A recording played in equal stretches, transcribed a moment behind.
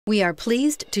We are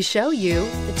pleased to show you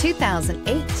the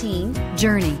 2018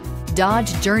 Journey.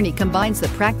 Dodge Journey combines the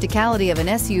practicality of an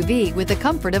SUV with the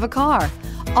comfort of a car,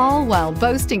 all while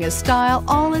boasting a style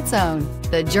all its own.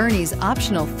 The Journey's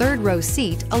optional third-row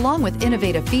seat, along with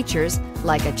innovative features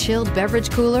like a chilled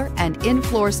beverage cooler and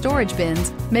in-floor storage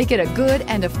bins, make it a good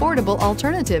and affordable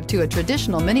alternative to a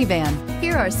traditional minivan.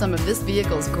 Here are some of this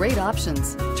vehicle's great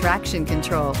options: traction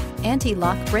control,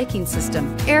 anti-lock braking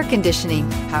system, air conditioning,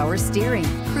 power steering,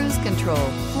 cruise control,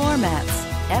 floor mats,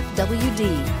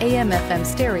 FWD, AM/FM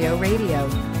stereo radio,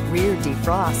 rear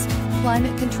defrost,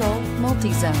 climate control,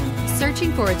 multi-zone.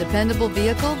 Searching for a dependable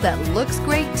vehicle that looks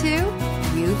great too?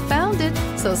 You found it,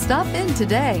 so stop in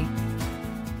today.